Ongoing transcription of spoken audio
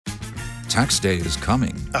Tax day is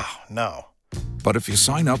coming. Oh, no. But if you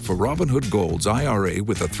sign up for Robinhood Gold's IRA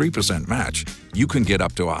with a 3% match, you can get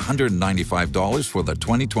up to $195 for the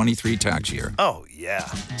 2023 tax year. Oh, yeah.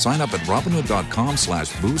 Sign up at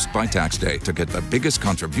Robinhood.com/boost by tax day to get the biggest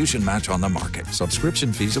contribution match on the market.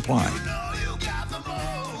 Subscription fees apply.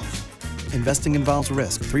 Investing involves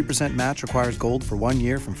risk. 3% match requires gold for 1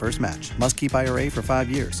 year from first match. Must keep IRA for 5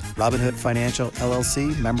 years. Robinhood Financial,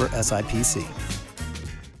 LLC, member SIPC.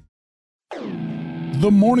 The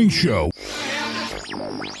Morning Show.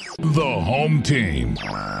 The home team.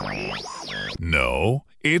 No,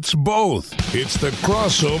 it's both. It's the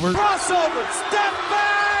crossover. Step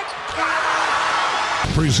back!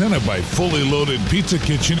 Presented by Fully Loaded Pizza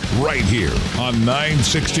Kitchen right here on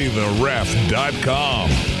 960theref.com.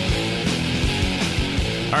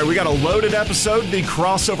 All right, we got a loaded episode. The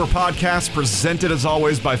Crossover Podcast presented, as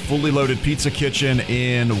always, by Fully Loaded Pizza Kitchen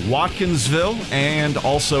in Watkinsville and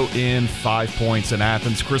also in 5 Points in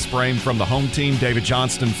Athens. Chris Brame from the home team, David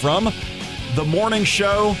Johnston from The Morning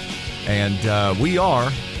Show, and we are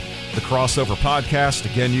the Crossover Podcast.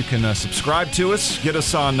 Again, you can subscribe to us, get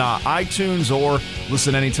us on iTunes, or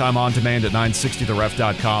listen anytime on demand at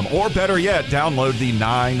 960theref.com, or better yet, download the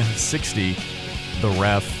 960 The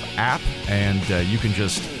Ref app, and you can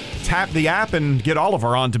just tap the app and get all of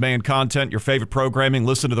our on-demand content, your favorite programming.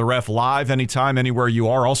 Listen to the Ref live anytime, anywhere you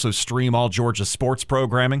are. Also stream all Georgia sports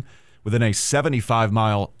programming within a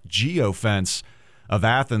 75-mile geofence of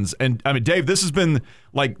Athens. And, I mean, Dave, this has been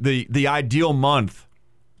like the ideal month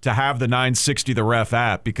to have the 960 The Ref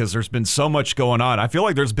app because there's been so much going on. I feel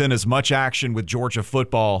like there's been as much action with Georgia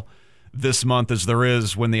football this month as there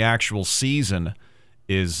is when the actual season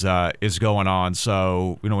is going on.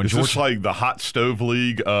 So, you know, when is this like the hot stove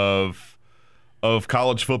league of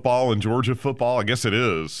college football and Georgia football? I guess it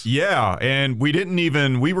is. Yeah, and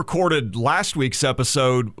we recorded last week's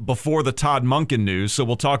episode before the Todd Monken news, so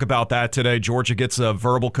we'll talk about that today. Georgia gets a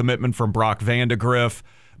verbal commitment from Brock Vandegrift,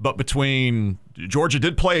 but Georgia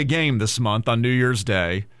did play a game this month on New Year's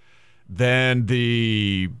Day. Then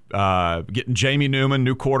getting Jamie Newman,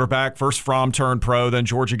 new quarterback, first from turned pro. Then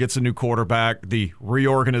Georgia gets a new quarterback. The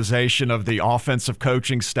reorganization of the offensive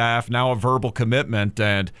coaching staff, now a verbal commitment.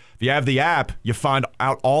 And if you have the app, you find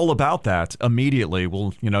out all about that immediately.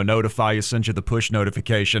 We'll notify you, send you the push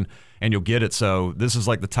notification, and you'll get it. So this is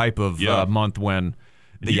like the type of month when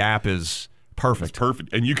the app is perfect. It's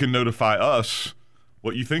perfect, and you can notify us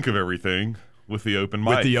what you think of everything. With the open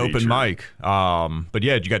mic. But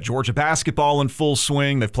yeah, you got Georgia basketball in full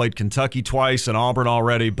swing. They've played Kentucky twice and Auburn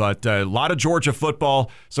already, but a lot of Georgia football.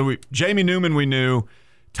 So Jamie Newman we knew,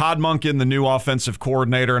 Todd Monken, the new offensive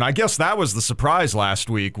coordinator, and I guess that was the surprise last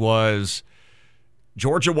week was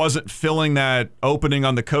Georgia wasn't filling that opening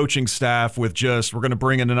on the coaching staff with just we're going to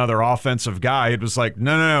bring in another offensive guy. It was like,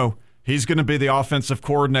 no. He's going to be the offensive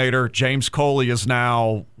coordinator. James Coley is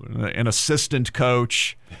now an assistant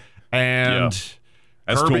coach. And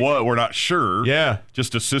as Kirby, to what, we're not sure. Yeah.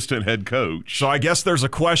 Just assistant head coach. So I guess there's a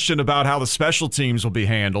question about how the special teams will be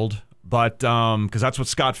handled, but because that's what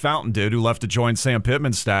Scott Fountain did, who left to join Sam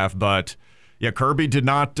Pittman's staff. But, yeah, Kirby did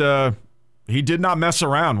not mess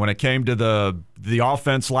around when it came to the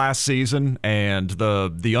offense last season and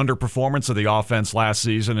the underperformance of the offense last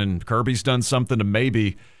season, and Kirby's done something to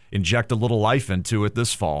maybe inject a little life into it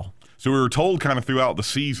this fall. So we were told kind of throughout the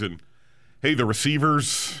season, hey, the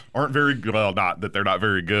receivers aren't very good. Well, not that they're not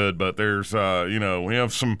very good, but there's, we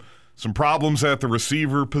have some problems at the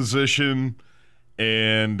receiver position.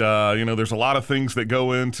 And, there's a lot of things that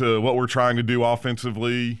go into what we're trying to do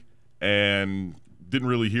offensively, and didn't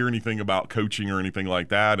really hear anything about coaching or anything like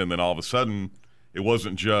that. And then all of a sudden, it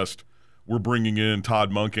wasn't just we're bringing in Todd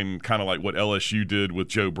Monken, kind of like what LSU did with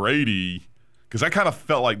Joe Brady, because I kind of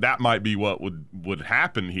felt like that might be what would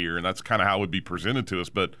happen here, and that's kind of how it would be presented to us.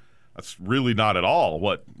 But that's really not at all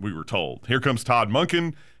what we were told. Here comes Todd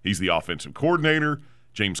Monken. He's the offensive coordinator.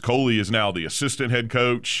 James Coley is now the assistant head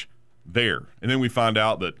coach there. And then we find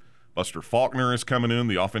out that Buster Faulkner is coming in,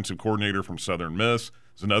 the offensive coordinator from Southern Miss.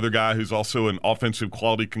 There's another guy who's also an offensive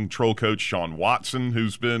quality control coach, Sean Watson,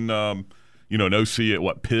 who's been, an OC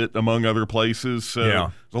at Pitt, among other places. So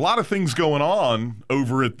there's a lot of things going on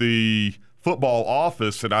over at the football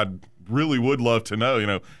office, and I really would love to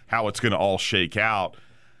know, how it's going to all shake out.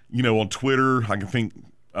 On Twitter, I can think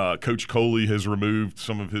Coach Coley has removed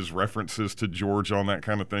some of his references to Georgia on that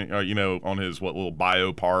kind of thing, on his little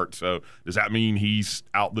bio part. So does that mean he's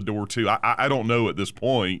out the door too? I don't know at this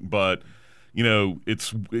point, but,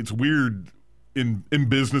 it's weird in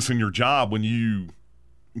business in your job when you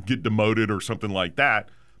get demoted or something like that.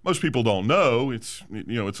 Most people don't know. It's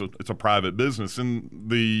a private business. In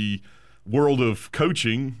the world of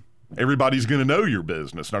coaching, everybody's going to know your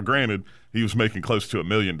business. Now, granted, he was making close to $1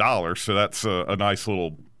 million, so that's a nice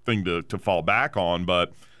little thing to fall back on.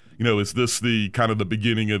 But, is this the kind of the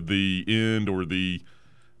beginning of the end, or the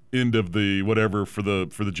end of the whatever for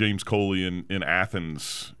the James Coley in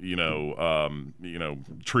Athens, tree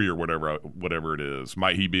or whatever it is?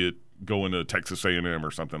 Might he be going to Texas A&M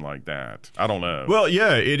or something like that? I don't know. Well,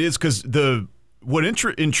 yeah, it is, because what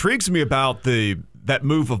intrigues me about that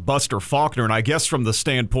move of Buster Faulkner, and I guess from the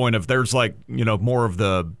standpoint of there's more of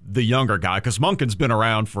the younger guy, because Monken's been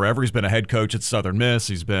around forever. He's been a head coach at Southern Miss.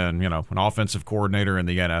 He's been an offensive coordinator in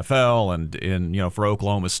the NFL and for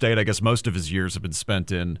Oklahoma State. I guess most of his years have been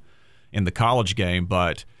spent in the college game,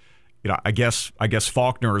 but I guess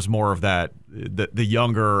Faulkner is more of that the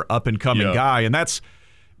younger up and coming guy, and that's,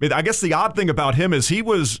 I guess the odd thing about him is he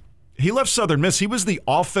left Southern Miss. He was the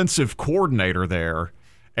offensive coordinator there.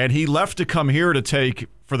 And he left to come here to take,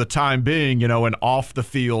 for the time being, an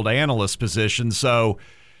off-the-field analyst position. So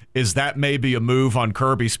is that maybe a move on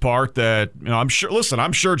Kirby's part that, I'm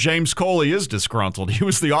sure James Coley is disgruntled. He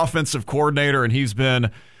was the offensive coordinator, and he's been,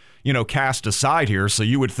 cast aside here. So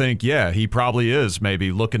you would think, he probably is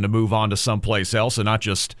maybe looking to move on to someplace else and not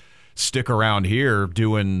just stick around here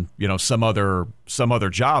doing, some other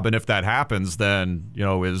job. And if that happens, then,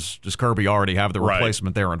 does Kirby already have the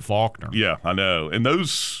replacement there in Faulkner? Yeah, I know. And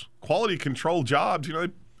those quality control jobs,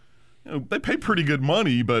 they pay pretty good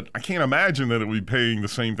money, but I can't imagine that it would be paying the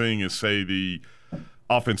same thing as, say, the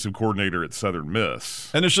offensive coordinator at Southern Miss.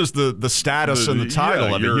 And it's just the status and the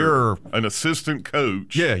title of it. You're an assistant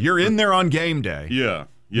coach. Yeah, you're in there on game day. Yeah.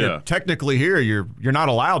 Technically here, you're not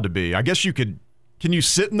allowed to be. I guess you could. Can you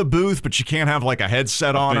sit in the booth, but you can't have like a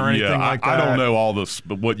headset on or anything like that? I don't know all this,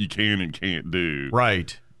 but what you can and can't do.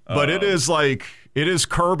 Right. But it is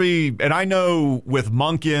Kirby, and I know with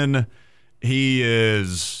Monken, he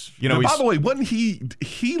is, Now, by the way, wasn't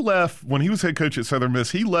he left when he was head coach at Southern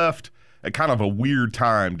Miss, he left at kind of a weird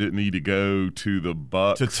time, didn't he, to go to the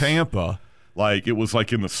Bucs? To Tampa. Like it was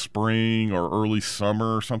like in the spring or early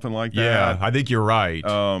summer or something like that. Yeah, I think you're right.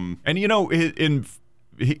 And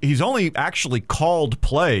he's only actually called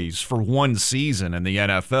plays for one season in the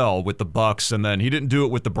NFL with the Bucs, and then he didn't do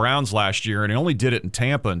it with the Browns last year, and he only did it in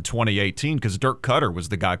Tampa in 2018 because Dirk Cutter was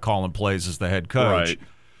the guy calling plays as the head coach. Right.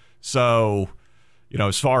 So,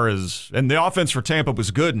 as far as – and the offense for Tampa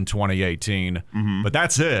was good in 2018, but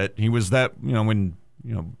that's it. He was that – when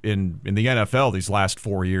in the NFL these last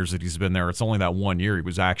 4 years that he's been there, it's only that 1 year he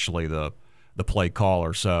was actually the play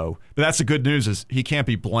caller. So, but that's the good news is he can't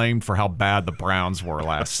be blamed for how bad the Browns were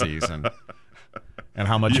last season and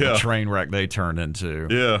how much of a train wreck they turned into.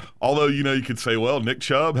 Yeah. Although, you could say, well, Nick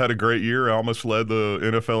Chubb had a great year, almost led the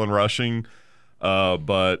NFL in rushing.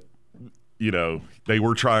 But, they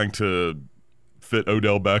were trying to fit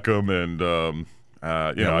Odell Beckham and,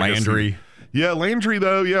 Landry. Landry,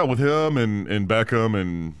 though, with him and Beckham,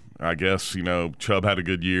 and I guess, Chubb had a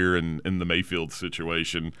good year in the Mayfield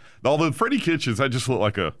situation. Although Freddie Kitchens, that just looked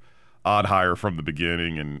like a odd hire from the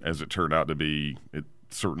beginning, and as it turned out to be, it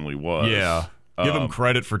certainly was. Yeah. Give him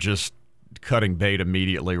credit for just cutting bait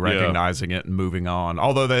immediately, recognizing it, and moving on.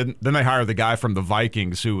 Although then they hired the guy from the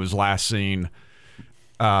Vikings who was last seen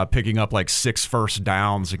picking up like 6 first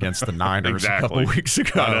downs against the Niners a couple weeks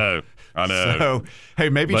ago. I know. So, hey,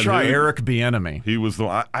 maybe try Eric Bieniemy. He was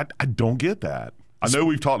I don't get that. I know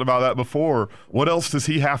we've talked about that before. What else does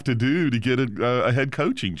he have to do to get a head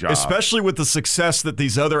coaching job? Especially with the success that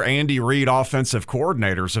these other Andy Reid offensive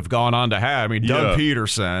coordinators have gone on to have. I mean, Doug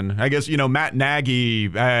Peterson. I guess, Matt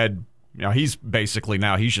Nagy had, he's basically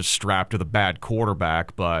now he's just strapped to the bad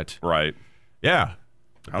quarterback. But, yeah,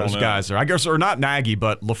 those guys are, I guess, or not Nagy,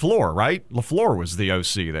 but LaFleur, right? LaFleur was the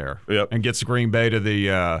OC there. Yep. And gets Green Bay to the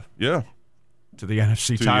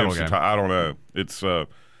NFC title game. I don't know.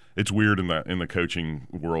 It's weird in the coaching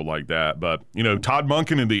world like that. But, Todd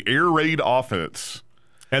Monken in the air raid offense.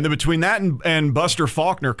 And then between that and Buster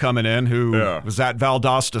Faulkner coming in, who was at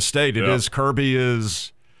Valdosta State, it is Kirby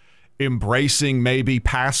is embracing maybe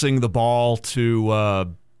passing the ball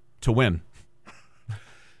to win.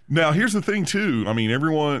 Now, here's the thing, too. I mean,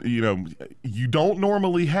 everyone, you don't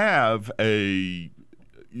normally have an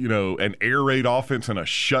air raid offense and a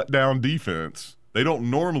shutdown defense. They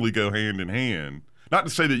don't normally go hand in hand. Not to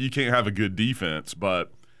say that you can't have a good defense,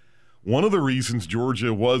 but one of the reasons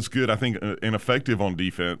Georgia was good, I think, and effective on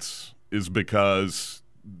defense is because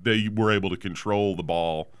they were able to control the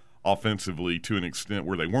ball offensively to an extent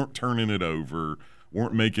where they weren't turning it over,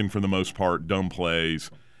 weren't making, for the most part, dumb plays,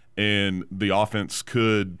 and the offense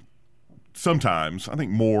could sometimes, I think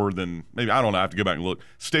more than maybe, I don't know, I have to go back and look,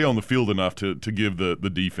 stay on the field enough to give the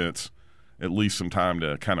defense at least some time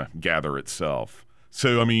to kind of gather itself.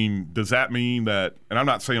 So, I mean, does that mean that – and I'm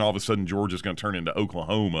not saying all of a sudden Georgia's going to turn into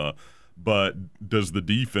Oklahoma, but does the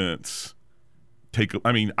defense take –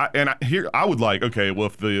 I mean, I would like, okay, well,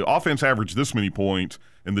 if the offense averaged this many points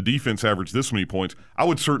and the defense averaged this many points, I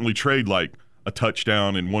would certainly trade like a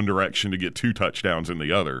touchdown in one direction to get 2 touchdowns in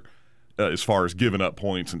the other as far as giving up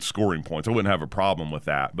points and scoring points. I wouldn't have a problem with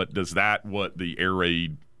that. But does that what the air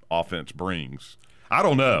raid offense brings? I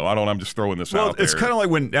don't know. I'm just throwing this out there. It's kind of like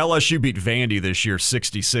when LSU beat Vandy this year,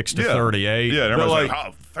 66-38. Yeah, and everyone's like,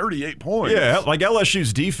 oh, 38 points. Yeah, like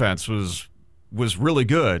LSU's defense was really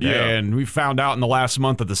good. Yeah. And we found out in the last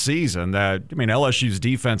month of the season that, I mean, LSU's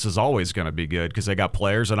defense is always going to be good because they got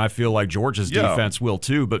players, and I feel like Georgia's defense will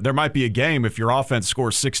too. But there might be a game if your offense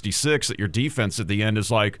scores 66 that your defense at the end is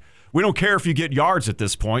like, we don't care if you get yards at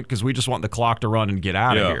this point because we just want the clock to run and get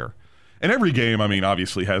out of here. And every game, I mean,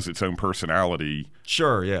 obviously has its own personality.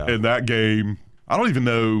 Sure, yeah. In that game, I don't even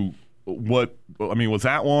know was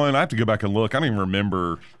that one? I have to go back and look. I don't even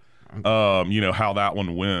remember, how that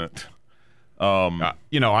one went. But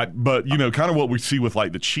kind of what we see with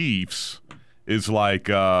like the Chiefs is like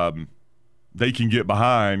they can get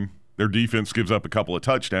behind, their defense gives up a couple of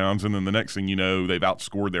touchdowns, and then the next thing you know, they've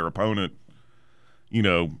outscored their opponent,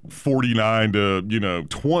 49 to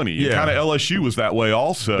 20. Yeah. Kind of LSU was that way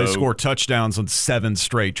also. They score touchdowns on 7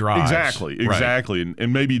 straight drives. Exactly. Right.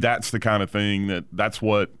 And maybe that's the kind of thing that's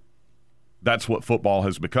what football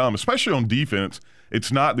has become, especially on defense.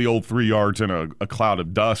 It's not the old 3 yards in a cloud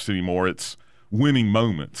of dust anymore. It's winning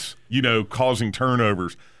moments, causing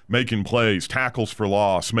turnovers, making plays, tackles for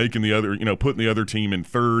loss, making the other, putting the other team in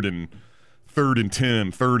third and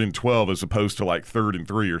 10, 3rd and 12, as opposed to like 3rd and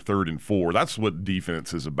 3 or 3rd and 4. That's what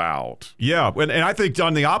defense is about. Yeah, and I think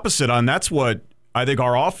on the opposite end, that's what I think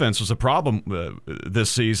our offense was a problem this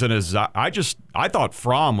season. Is I thought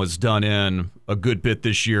Fromm was done in a good bit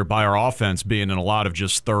this year by our offense being in a lot of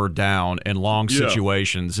just third down and long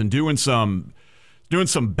situations and doing some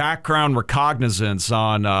background recognizance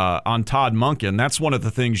on Todd Monken. That's one of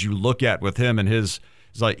the things you look at with him and his.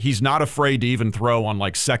 It's like he's not afraid to even throw on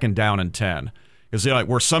like 2nd down and 10. Because like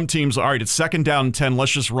where some teams, all right, it's 2nd down and 10,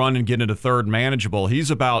 let's just run and get into 3rd manageable.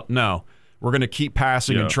 He's about, no, we're going to keep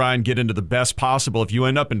passing and try and get into the best possible. If you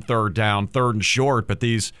end up in 3rd down, 3rd and short, but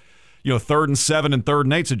these, 3rd and 7 and 3rd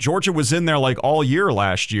and 8. So Georgia was in there like all year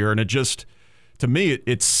last year, and it just, to me,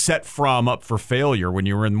 it set Fromm up for failure when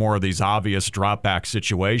you were in more of these obvious drop back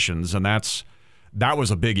situations, and that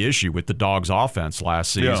was a big issue with the Dogs' offense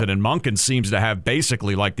last season. And Monken seems to have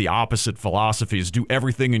basically like the opposite philosophies. Do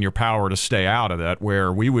everything in your power to stay out of that,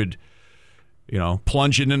 where we would,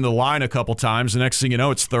 plunge it into the line a couple times. The next thing you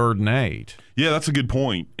know, it's 3rd and 8. Yeah, that's a good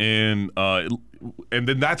point. And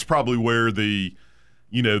then that's probably where the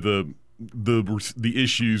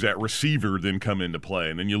issues at receiver then come into play.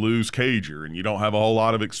 And then you lose Cager, and you don't have a whole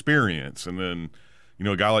lot of experience. And then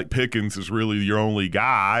a guy like Pickens is really your only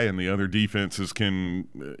guy, and the other defenses can,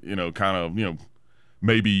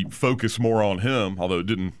 maybe focus more on him. Although it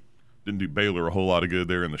didn't do Baylor a whole lot of good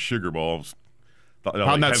there in the Sugar Bowl.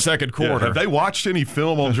 Second quarter. Have they watched any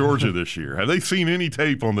film on Georgia this year? Have they seen any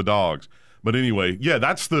tape on the Dogs? But anyway,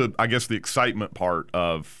 that's the excitement part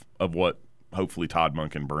of what hopefully Todd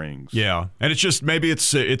Monken brings. Yeah, and it's just maybe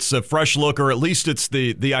it's a fresh look, or at least it's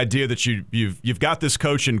the idea that you've got this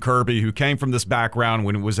coach in Kirby who came from this background.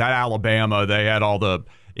 When it was at Alabama, they had all the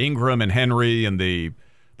Ingram and Henry and the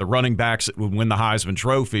running backs that would win the Heisman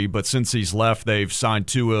Trophy. But since he's left, they've signed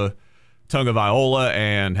Tua Tagovailoa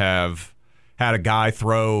and have had a guy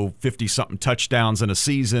throw 50-something touchdowns in a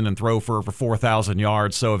season and throw for over 4,000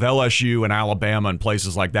 yards. So if LSU and Alabama and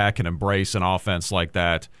places like that can embrace an offense like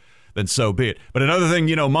that, then so be it. But another thing,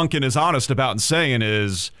 Monken is honest about and saying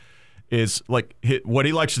is like what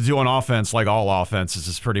he likes to do on offense, like all offenses,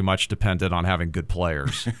 is pretty much dependent on having good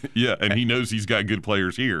players. Yeah, and he knows he's got good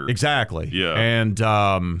players here. Exactly. Yeah. And,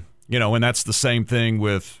 and that's the same thing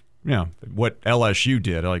with, what LSU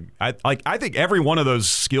did. I think every one of those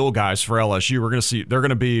skill guys for LSU, they're going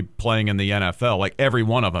to be playing in the NFL, like every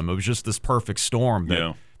one of them. It was just this perfect storm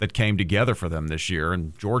that came together for them this year.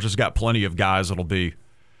 And Georgia's got plenty of guys that'll be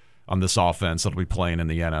on this offense that'll be playing in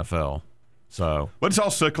the NFL. So, but it's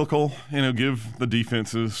all cyclical. Give the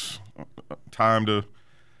defenses time to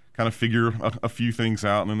kind of figure a few things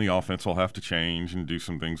out, and then the offense will have to change and do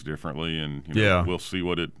some things differently. And we'll see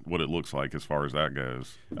what it looks like as far as that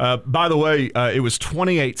goes. By the way, it was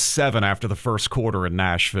 28-7 after the first quarter in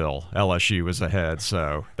Nashville. LSU was ahead,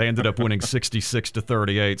 so they ended up winning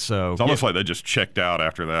 66-38. So it's almost like they just checked out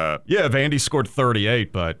after that. Yeah, Vandy scored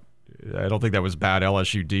 38, but I don't think that was bad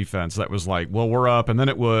LSU defense. That was like, well, we're up, and then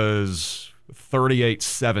it was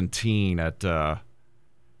 38-17 at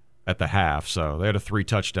at the half. So they had a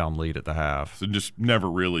 3-touchdown lead at the half. So just never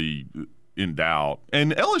really in doubt.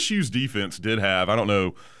 And LSU's defense did have, I don't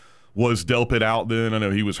know, was Delpit out then? I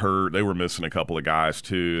know he was hurt. They were missing a couple of guys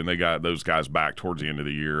too, and they got those guys back towards the end of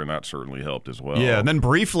the year, and that certainly helped as well. Yeah, and then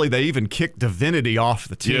briefly they even kicked Divinity off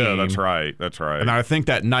the team. Yeah, that's right. And I think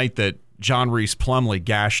that night that John Reese Plumlee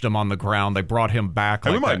gashed him on the ground, they brought him back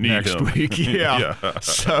like that next week. Yeah.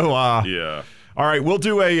 So, yeah. All right, we'll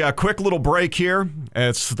do a quick little break here.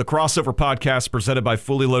 It's the Crossover Podcast presented by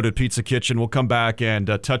Fully Loaded Pizza Kitchen. We'll come back and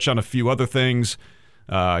touch on a few other things,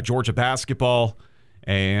 Georgia basketball,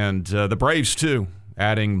 and the Braves, too,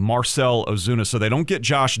 adding Marcell Ozuna. So they don't get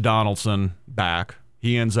Josh Donaldson back.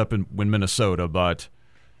 He ends up in Minnesota, but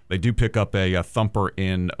they do pick up a thumper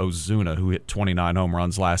in Ozuna, who hit 29 home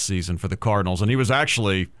runs last season for the Cardinals. And he was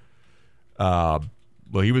actually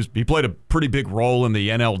he played a pretty big role in the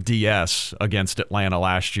NLDS against Atlanta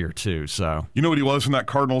last year, too. So you know what he was in that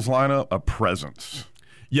Cardinals lineup? A presence.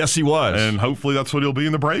 Yes, he was. And hopefully that's what he'll be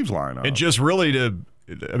in the Braves lineup. And just really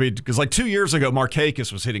because like 2 years ago,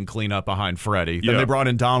 Markakis was hitting cleanup behind Freddie. Then they brought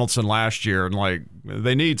in Donaldson last year, and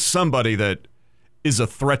they need somebody that is a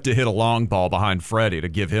threat to hit a long ball behind Freddie to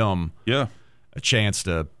give him a chance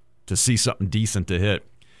to see something decent to hit.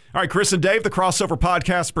 All right, Chris and Dave, the Crossover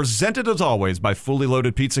Podcast, presented as always by Fully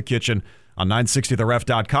Loaded Pizza Kitchen on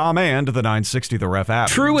 960theref.com and the 960theref app.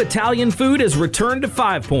 True Italian food has returned to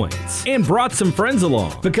 5 Points and brought some friends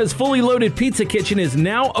along because Fully Loaded Pizza Kitchen is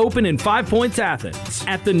now open in 5 Points, Athens.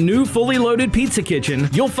 At the new Fully Loaded Pizza Kitchen,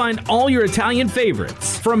 you'll find all your Italian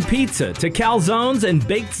favorites, from pizza to calzones and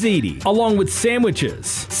baked ziti, along with sandwiches,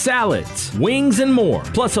 salads, wings, and more,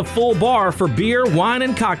 plus a full bar for beer, wine,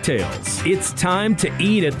 and cocktails. It's time to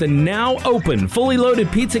eat at the now open Fully Loaded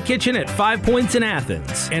Pizza Kitchen at 5 Points in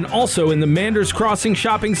Athens, and also in the Manders Crossing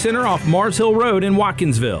Shopping Center off Mars Hill Road in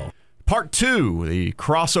Watkinsville. Part 2, the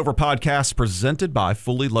Crossover Podcast presented by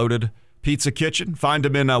Fully Loaded Pizza Kitchen. Find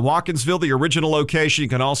them in Watkinsville, the original location. You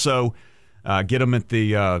can also get them at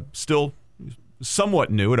the still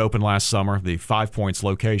somewhat new, it opened last summer, the 5 Points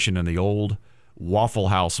location in the old Waffle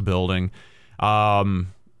House building. I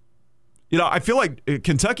feel like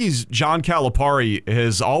Kentucky's John Calipari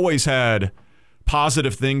has always had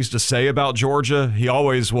positive things to say about Georgia. He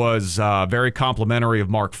always was very complimentary of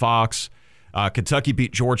Mark Fox. Kentucky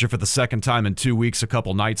beat Georgia for the second time in 2 weeks a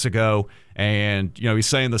couple nights ago, and he's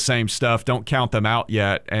saying the same stuff. Don't count them out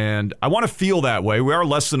yet, and I want to feel that way. We are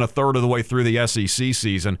less than a third of the way through the SEC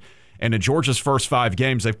season, and in Georgia's first 5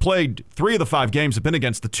 games, they've played 3 of the 5 games have been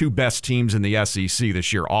against the 2 best teams in the SEC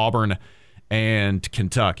this year, Auburn and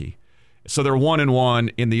Kentucky. So they're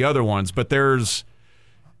 1-1 in the other ones, but there's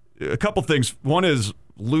a couple things. One is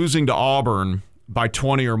losing to Auburn by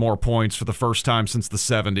 20 or more points for the first time since the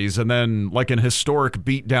 70s, and then like an historic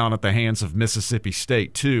beatdown at the hands of Mississippi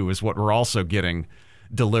State too is what we're also getting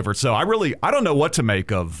delivered. So I don't know what to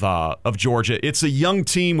make of Georgia. It's a young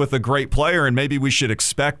team with a great player, and maybe we should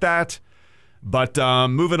expect that. But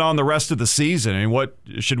moving on the rest of the season, I mean, what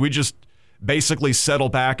should we just basically settle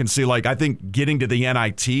back and see? I think getting to the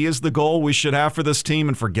NIT is the goal we should have for this team,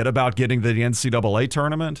 and forget about getting to the NCAA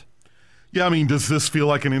tournament. Yeah, I mean, does this feel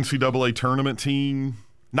like an NCAA tournament team?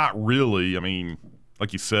 Not really. I mean,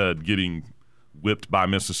 like you said, getting whipped by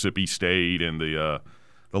Mississippi State and the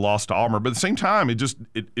loss to Auburn. But at the same time,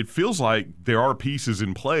 it feels like there are pieces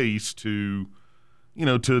in place to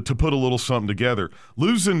put a little something together.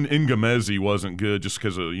 Losing Ngamezi wasn't good just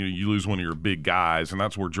because you lose one of your big guys, and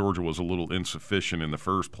that's where Georgia was a little insufficient in the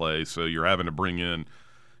first place. So you're having to bring in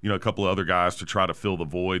a couple of other guys to try to fill the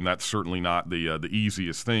void, and that's certainly not the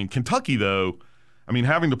easiest thing. Kentucky, though, I mean,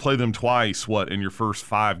 having to play them twice, in your first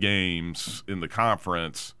 5 games in the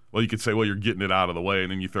conference, well, you could say, well, you're getting it out of the way,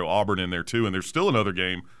 and then you throw Auburn in there too, and there's still another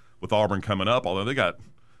game with Auburn coming up, although they got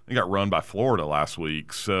run by Florida last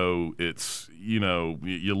week. So it's, you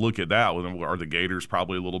look at that, are the Gators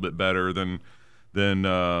probably a little bit better than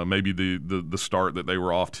maybe the start that they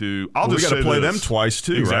were off to. We got to play them twice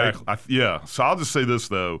too, exactly. Right? Yeah. So I'll just say this,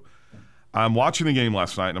 though. I'm watching the game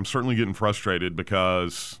last night, and I'm certainly getting frustrated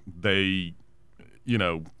because they,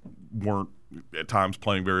 weren't at times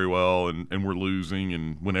playing very well and were losing.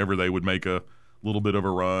 And whenever they would make a little bit of a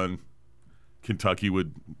run, Kentucky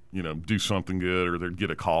would, do something good, or they'd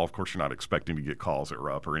get a call. Of course, you're not expecting to get calls at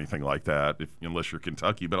Rupp or anything like that unless you're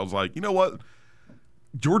Kentucky. But I was like, you know what?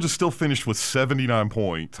 Georgia still finished with 79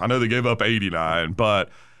 points. I know they gave up 89, but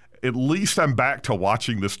at least I'm back to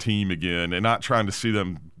watching this team again and not trying to see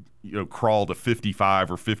them, crawl to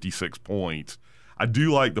 55 or 56 points. I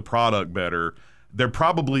do like the product better. There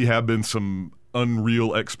probably have been some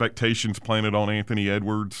unreal expectations planted on Anthony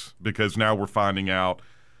Edwards because now we're finding out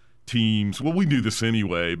teams, well, we knew this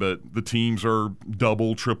anyway, but the teams are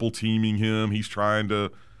double, triple teaming him. He's trying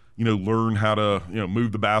to, learn how to,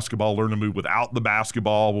 move the basketball, learn to move without the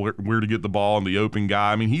basketball, where to get the ball and the open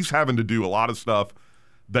guy. I mean, he's having to do a lot of stuff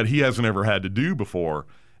that he hasn't ever had to do before.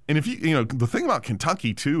 And if the thing about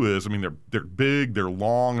Kentucky too is, I mean, they're big, they're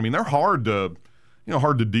long. I mean, they're hard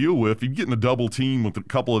to deal with. You get in a double team with a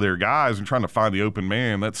couple of their guys and trying to find the open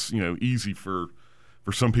man. That's easy for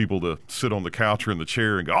some people to sit on the couch or in the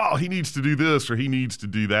chair and go, oh, he needs to do this or he needs to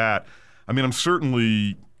do that. I mean, I'm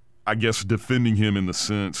certainly, I guess, defending him in the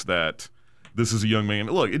sense that this is a young man.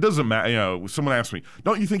 Look, it doesn't matter. Someone asked me,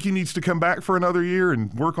 don't you think he needs to come back for another year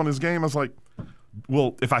and work on his game? I was like,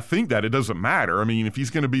 well, if I think that, it doesn't matter. I mean, if he's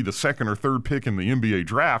going to be the second or third pick in the NBA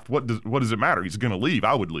draft, what does it matter? He's going to leave.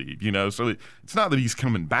 I would leave, So it's not that he's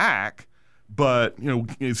coming back, but,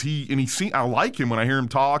 is he – and I like him when I hear him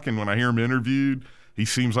talk and when I hear him interviewed. He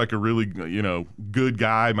seems like a really, good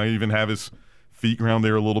guy. Might even have his feet around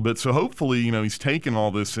there a little bit. So hopefully, he's taking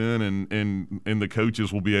all this in and the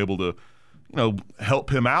coaches will be able to,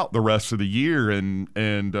 help him out the rest of the year. And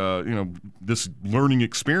this learning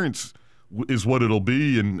experience is what it'll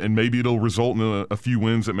be, and maybe it'll result in a few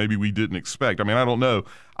wins that maybe we didn't expect. I mean, I don't know.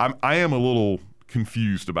 I am a little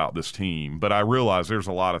confused about this team, but I realize there's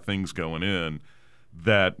a lot of things going in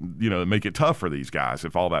that make it tough for these guys,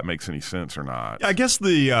 if all that makes any sense or not. I guess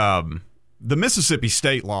the Mississippi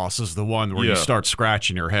State loss is the one where you start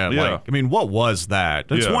scratching your head. Yeah. Like, I mean, what was that?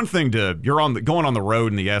 It's one thing you're going on the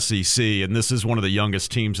road in the SEC, and this is one of the youngest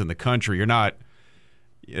teams in the country. You're not.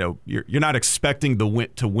 You're not expecting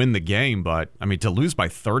to win the game, but I mean, to lose by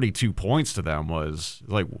 32 points to them was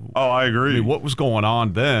like, oh, I agree. I mean, what was going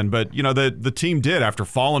on then? But the team did, after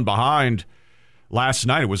falling behind last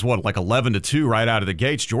night. It was like 11-2 right out of the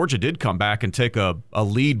gates. Georgia did come back and take a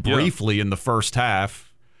lead briefly in the first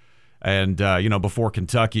half, and before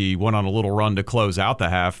Kentucky went on a little run to close out the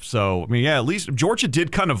half. So I mean, at least Georgia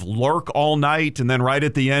did kind of lurk all night, and then right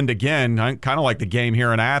at the end again, kind of like the game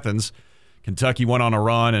here in Athens. Kentucky went on a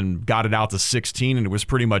run and got it out to 16, and it was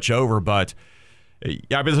pretty much over. But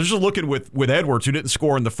I was just looking with Edwards, who didn't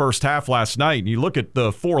score in the first half last night, and you look at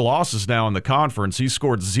the 4 losses now in the conference. He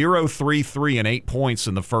scored 0, 3, 3, and 8 points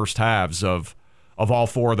in the first halves of all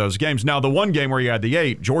 4 of those games. Now, the one game where you had the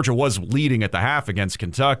 8, Georgia was leading at the half against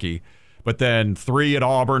Kentucky, but then 3 at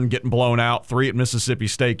Auburn getting blown out, 3 at Mississippi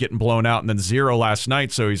State getting blown out, and then 0 last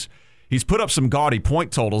night. So he's put up some gaudy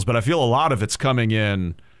point totals, but I feel a lot of it's coming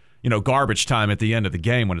in garbage time at the end of the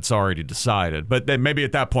game when it's already decided. But then maybe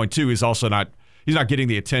at that point, too, he's not getting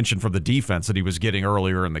the attention from the defense that he was getting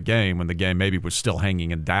earlier in the game when the game maybe was still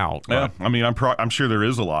hanging in doubt. Yeah, I mean, I'm sure there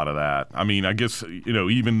is a lot of that. I mean, I guess,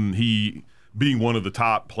 even he being one of the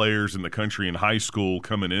top players in the country in high school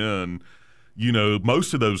coming in,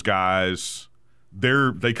 most of those guys,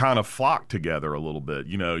 they kind of flock together a little bit.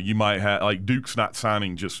 You might have, like, Duke's not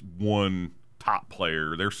signing just one top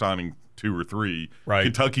player. They're signing 2 or 3. Right.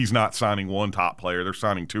 Kentucky's not signing one top player. They're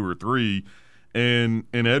signing 2 or 3. And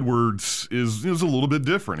Edwards is a little bit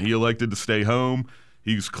different. He elected to stay home.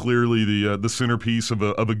 He's clearly the centerpiece of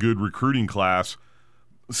a good recruiting class.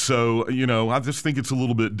 So, I just think it's a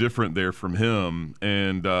little bit different there from him.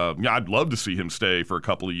 And, I'd love to see him stay for a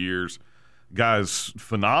couple of years. Guy's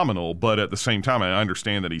phenomenal, but at the same time, I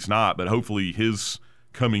understand that he's not. But hopefully his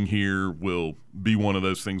coming here will be one of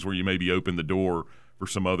those things where you maybe open the door for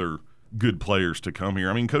some other good players to come here.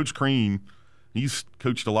 I mean, Coach Crean, he's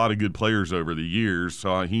coached a lot of good players over the years,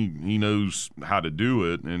 so he knows how to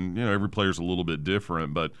do it. And, every player's a little bit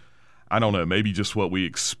different, but I don't know, maybe just what we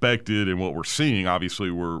expected and what we're seeing,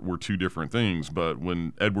 obviously, were 2 different things. But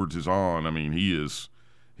when Edwards is on, I mean, he is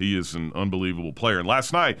an unbelievable player. And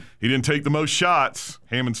last night, he didn't take the most shots.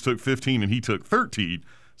 Hammonds took 15 and he took 13.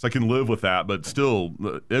 So I can live with that, but still,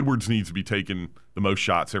 Edwards needs to be taking the most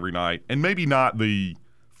shots every night, and maybe not the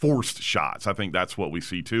forced shots. I think that's what we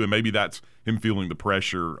see too, and maybe that's him feeling the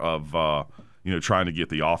pressure of trying to get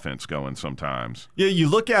the offense going sometimes. Yeah, you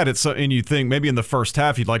look at it and you think maybe in the first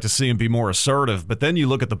half you'd like to see him be more assertive, but then you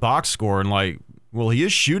look at the box score and he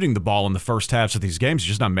is shooting the ball in the first halves of these games, he's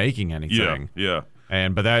just not making anything. Yeah.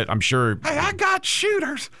 But that, I'm sure. Hey, I got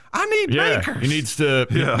shooters. I need makers. He needs to.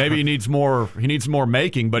 Yeah. Maybe he needs more. He needs more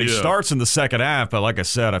making. But he starts in the second half. But like I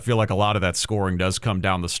said, I feel like a lot of that scoring does come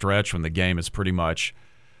down the stretch when the game is pretty much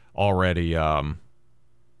already over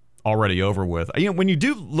with. When you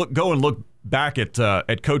do go and look back at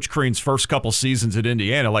Coach Crean's first couple seasons at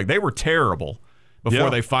Indiana, they were terrible before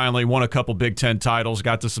they finally won a couple Big Ten titles,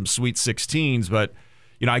 got to some Sweet 16s. But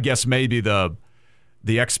I guess maybe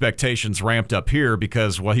the expectations ramped up here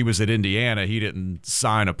because while he was at Indiana, he didn't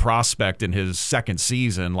sign a prospect in his second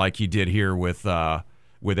season like he did here with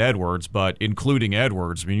with Edwards, but including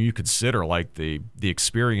Edwards, I mean, you consider like the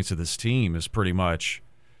experience of this team is pretty much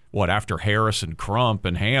after Harris and Crump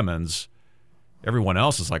and Hammonds, everyone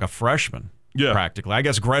else is like a freshman, practically. I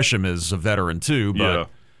guess Gresham is a veteran too, but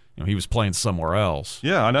he was playing somewhere else.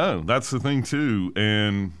 Yeah, I know. That's the thing too.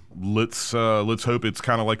 And let's hope it's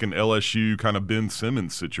kind of like an LSU kind of Ben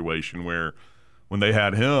Simmons situation where when they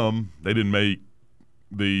had him, they didn't make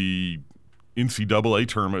the NCAA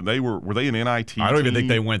tournament. Were they an NIT I don't even team? think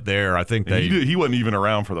they went there. I think he wasn't even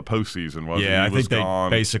around for the postseason, was he? Yeah, I think they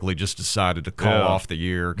basically just decided to call off the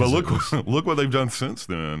year. But look what they've done since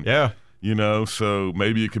then. Yeah. So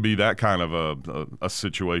maybe it could be that kind of a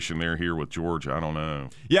situation here with Georgia. I don't know.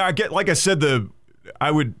 Yeah, like I said,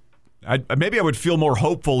 I would feel more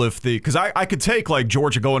hopeful because I could take like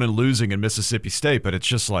Georgia going and losing in Mississippi State, but it's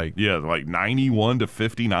just like like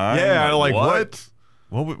 91-59. Yeah, like what?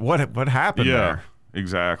 What happened there?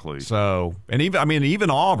 Exactly. So, and even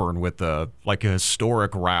Auburn with a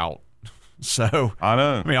historic route. So I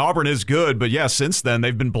know. I mean, Auburn is good, but since then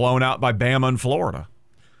they've been blown out by Bama and Florida.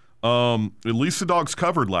 At least the Dogs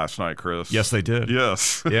covered last night, Chris. Yes, they did.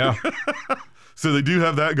 Yes. Yeah. So they do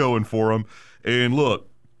have that going for them. And look,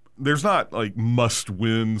 there's not like must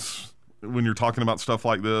wins when you're talking about stuff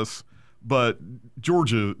like this. But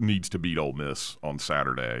Georgia needs to beat Ole Miss on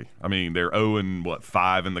Saturday. I mean, they're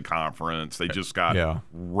 0-5 in the conference. They just got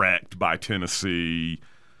wrecked by Tennessee.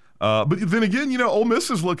 But then again, Ole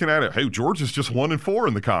Miss is looking at it. Hey, Georgia's just 1-4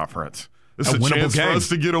 in the conference. This is a chance for us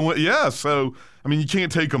to get a win. Yeah, so I mean, you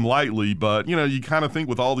can't take them lightly. But you kind of think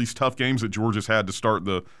with all these tough games that Georgia's had to start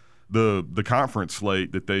the conference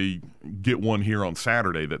slate that they get one here on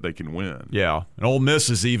Saturday that they can win. Yeah, and Ole Miss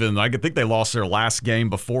is I think they lost their last game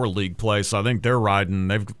before league play, so I think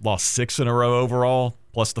they've lost 6 in a row overall,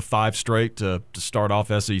 plus the 5 straight to start off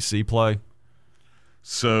SEC play.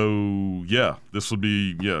 So, this would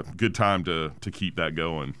be good time to keep that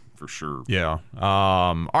going for sure. Yeah.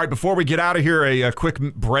 All right, before we get out of here, a quick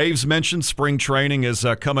Braves mention. Spring training is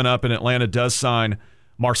coming up, and Atlanta does sign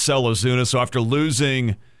Marcell Ozuna, so after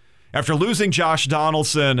losing Josh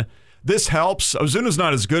Donaldson, this helps. Ozuna's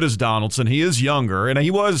not as good as Donaldson. He is younger, and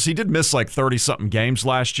he did miss like 30-something games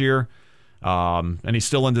last year, and he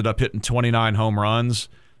still ended up hitting 29 home runs.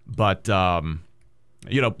 But,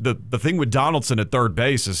 the thing with Donaldson at third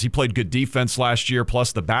base is he played good defense last year,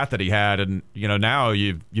 plus the bat that he had, and, now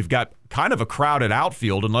you've got kind of a crowded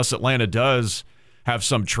outfield unless Atlanta does have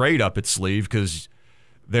some trade up its sleeve because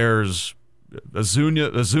there's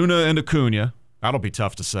Ozuna and Acuna. That'll be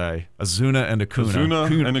tough to say. Ozuna and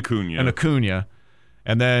Acuna.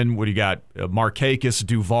 And then what do you got? Markakis,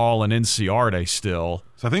 Duvall, and Inciarte still.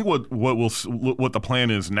 So I think what the plan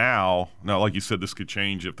is now, like you said, this could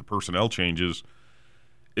change if the personnel changes.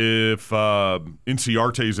 If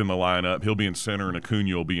Inciarte's in the lineup, he'll be in center and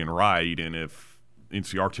Acuna will be in right. And if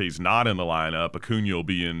Inciarte's not in the lineup, Acuna will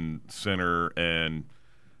be in center and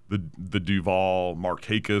the Duvall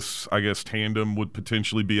Markakis, I guess, tandem would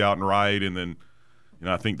potentially be out and right. And then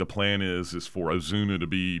I think the plan is for Ozuna to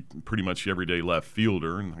be pretty much everyday left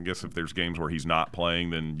fielder. And I guess if there's games where he's not playing,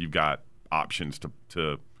 then you've got options to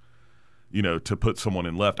put someone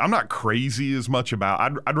in left. I'm not crazy as much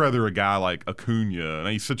about – I'd rather a guy like Acuna, and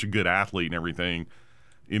he's such a good athlete and everything.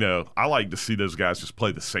 I like to see those guys just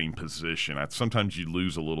play the same position. Sometimes you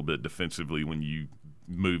lose a little bit defensively when you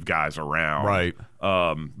move guys around. Right.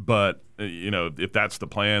 But if that's the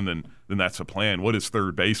plan, then that's a plan. What is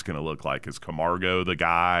third base going to look like? Is Camargo the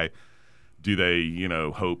guy? Do they,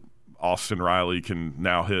 hope Austin Riley can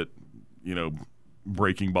now hit,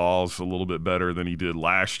 breaking balls a little bit better than he did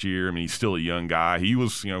last year? I mean, he's still a young guy. He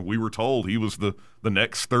was, we were told he was the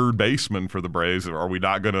next third baseman for the Braves. Are we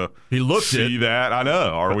not going to see that? I know.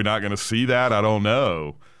 Are we not going to see that? I don't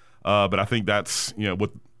know. But I think that's,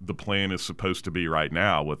 what the plan is supposed to be right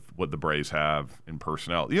now with what the Braves have in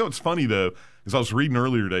personnel. It's funny, though, as I was reading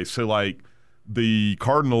earlier today, so, like, the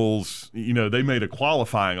Cardinals, they made a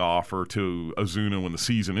qualifying offer to Ozuna when the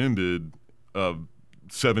season ended of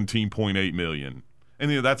 $17.8 million.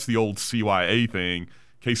 And that's the old CYA thing. In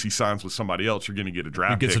case he signs with somebody else, you're going to get a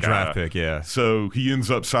draft pick. He gets a draft pick, yeah. So he ends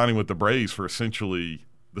up signing with the Braves for essentially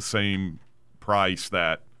the same price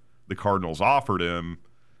that the Cardinals offered him.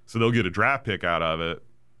 So they'll get a draft pick out of it.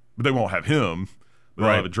 But they won't have him. They'll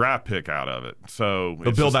have a draft pick out of it. So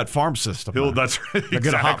they'll build that farm system. That's right. Exactly. They'll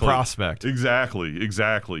get a hot prospect.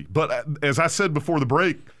 Exactly. But as I said before the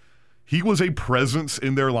break, he was a presence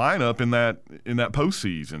in their lineup in that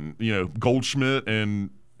postseason. Goldschmidt and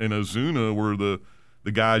Ozuna were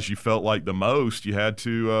the guys you felt like the most. You had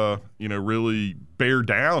to really bear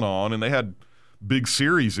down on, and they had big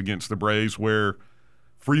series against the Braves where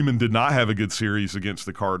Freeman did not have a good series against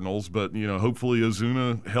the Cardinals, but hopefully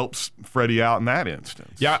Ozuna helps Freddie out in that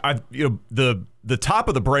instance. Yeah, the top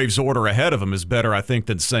of the Braves order ahead of him is better, I think,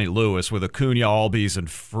 than St. Louis with Acuna, Albies, and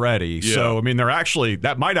Freddie. Yeah. So I mean,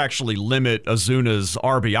 that might actually limit Ozuna's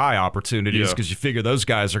RBI opportunities because you figure those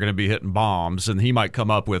guys are going to be hitting bombs, and he might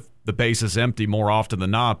come up with the bases empty more often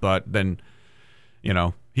than not. But then,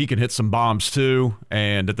 he can hit some bombs too,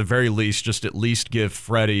 and at the very least, just at least give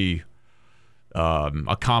Freddie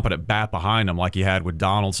a competent bat behind him like he had with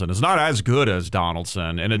Donaldson. It's not as good as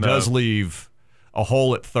Donaldson, and it does leave a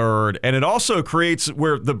hole at third. And it also creates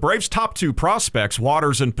where the Braves' top two prospects,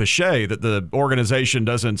 Waters and Pache, that the organization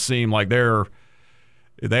doesn't seem like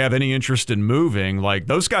they have any interest in moving. Like,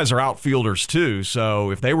 those guys are outfielders too. So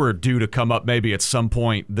if they were due to come up maybe at some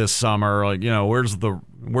point this summer, like, where's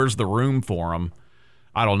the room for them?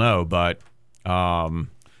 I don't know, but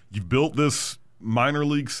you've built this minor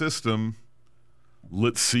league system.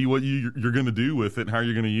 Let's see what you're going to do with it and how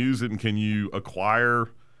you're going to use it, and can you acquire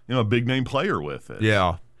a big name player with it?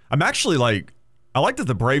 Yeah, I'm actually I like that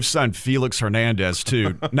the Braves signed Felix Hernandez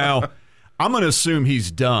too. Now, I'm going to assume he's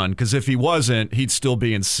done because if he wasn't, he'd still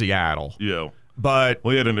be in Seattle. Yeah, but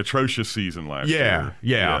he had an atrocious season last year.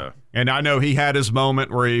 Yeah. And I know he had his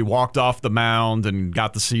moment where he walked off the mound and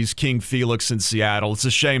got to see King Felix in Seattle. It's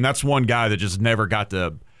a shame. That's one guy that just never got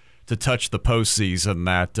to touch the postseason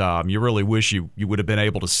that you really wish you would have been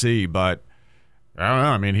able to see. But I don't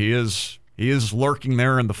know. I mean, he is lurking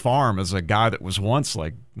there in the farm as a guy that was once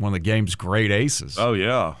like one of the game's great aces. Oh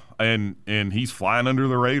yeah, and he's flying under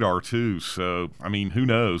the radar too. So I mean, who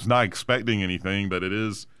knows? Not expecting anything, but it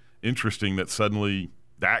is interesting that suddenly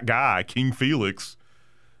that guy, King Felix,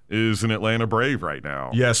 is an Atlanta Brave right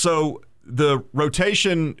now. Yeah. So the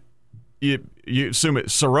rotation, you assume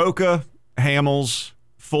it's Soroka, Hamels,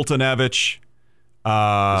 Fultonevich.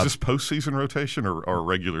 Is this postseason rotation or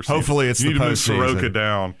regular season? Hopefully it's you the need postseason. to move Soroka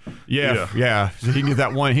down. Yeah. So he can get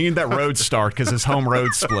that one. He can get that road start because his home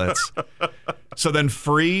road splits. So then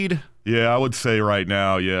Fried. Yeah, I would say right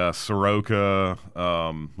now, Soroka.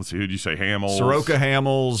 Let's see, who'd you say? Hamels. Soroka,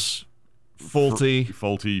 Hamels,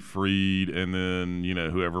 Fulte, Fried, and then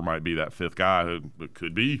whoever might be that fifth guy who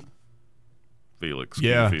could be Felix.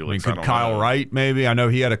 Yeah, Felix. could Kyle Wright maybe? I know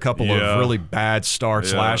he had a couple of really bad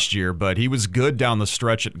starts last year, but he was good down the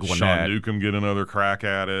stretch at Gwinnett. Sean Newcomb get another crack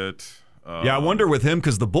at it. I wonder with him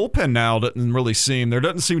because the bullpen now there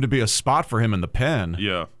doesn't seem to be a spot for him in the pen.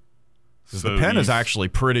 Yeah, because the pen is actually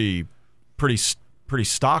pretty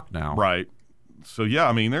stocked now. Right. So yeah,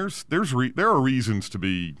 I mean, there are reasons to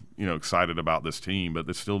be excited about this team, but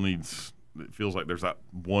it feels like there's that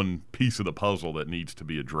one piece of the puzzle that needs to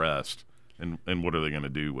be addressed. And what are they going to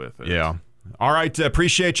do with it? Yeah. All right.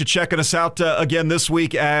 Appreciate you checking us out again this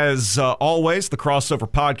week. As always, the Crossover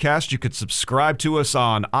Podcast. You could subscribe to us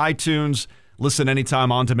on iTunes, listen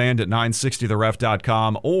anytime on demand at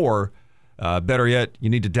 960theref.com, or better yet, you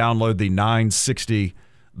need to download the 960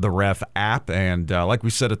 The Ref app. And like we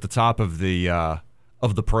said at the top of the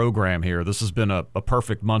program here, this has been a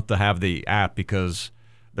perfect month to have the app because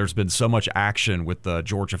there's been so much action with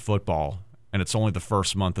Georgia football. And it's only the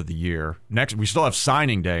first month of the year. Next, we still have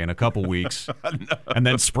signing day in a couple weeks. And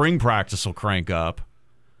then spring practice will crank up.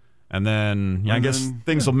 And then, I guess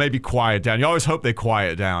things will maybe quiet down. You always hope they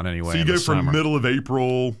quiet down anyway. So you go from middle of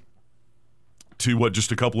April to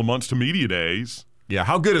just a couple of months to media days. Yeah,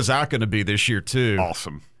 how good is that going to be this year, too?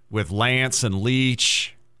 Awesome. With Lance and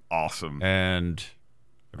Leach. Awesome. And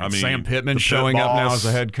Sam Pittman showing up now as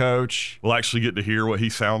a head coach. We'll actually get to hear what he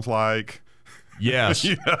sounds like. Yes.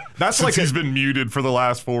 That's like he's been muted for the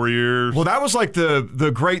last 4 years. Well, that was like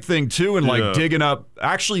the great thing too, and digging up,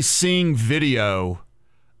 actually seeing video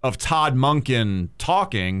of Todd Monken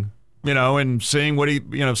talking, and seeing what he,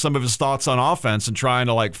 some of his thoughts on offense and trying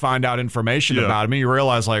to find out information about him. And you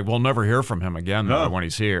realize we'll never hear from him again though when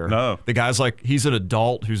he's here. No. The guy's he's an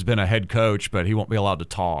adult who's been a head coach, but he won't be allowed to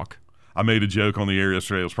talk. I made a joke on the air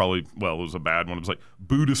yesterday. It was probably, it was a bad one. It was like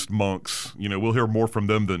Buddhist monks. We'll hear more from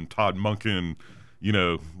them than Todd Monken,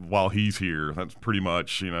 while he's here. That's pretty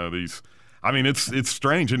much, these. I mean, it's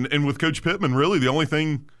strange. And with Coach Pittman, really, the only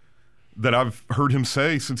thing that I've heard him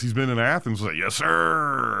say since he's been in Athens was yes,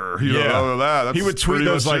 sir. That's he would tweet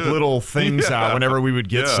those little things out whenever we would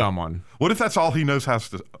get someone. What if that's all he knows how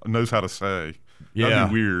to say? Yeah. That'd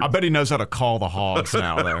be weird. I bet he knows how to call the hogs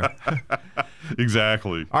now there.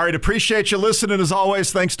 Exactly. All right, appreciate you listening as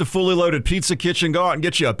always. Thanks to Fully Loaded Pizza Kitchen. Go out and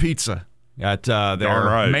get you a pizza at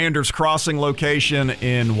their Manders Crossing location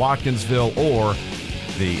in Watkinsville or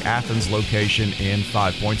the Athens location in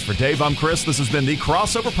 5 Points. For Dave, I'm Chris. This has been the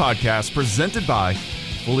Crossover Podcast presented by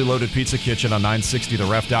Fully Loaded Pizza Kitchen on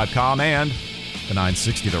 960theref.com and the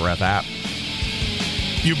 960 The Ref app.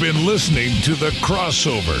 You've been listening to The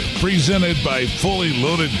Crossover, presented by Fully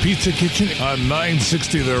Loaded Pizza Kitchen on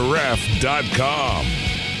 960theref.com.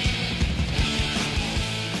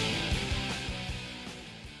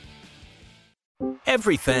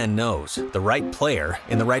 Every fan knows the right player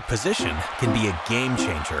in the right position can be a game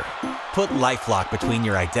changer. Put LifeLock between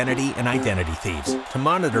your identity and identity thieves to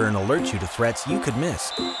monitor and alert you to threats you could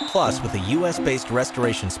miss. Plus, with a U.S.-based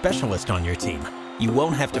restoration specialist on your team, you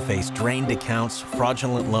won't have to face drained accounts,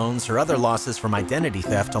 fraudulent loans, or other losses from identity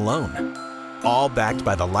theft alone. All backed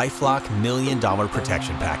by the LifeLock $1 Million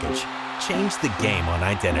Protection Package. Change the game on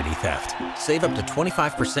identity theft. Save up to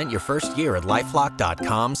 25% your first year at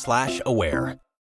LifeLock.com/aware.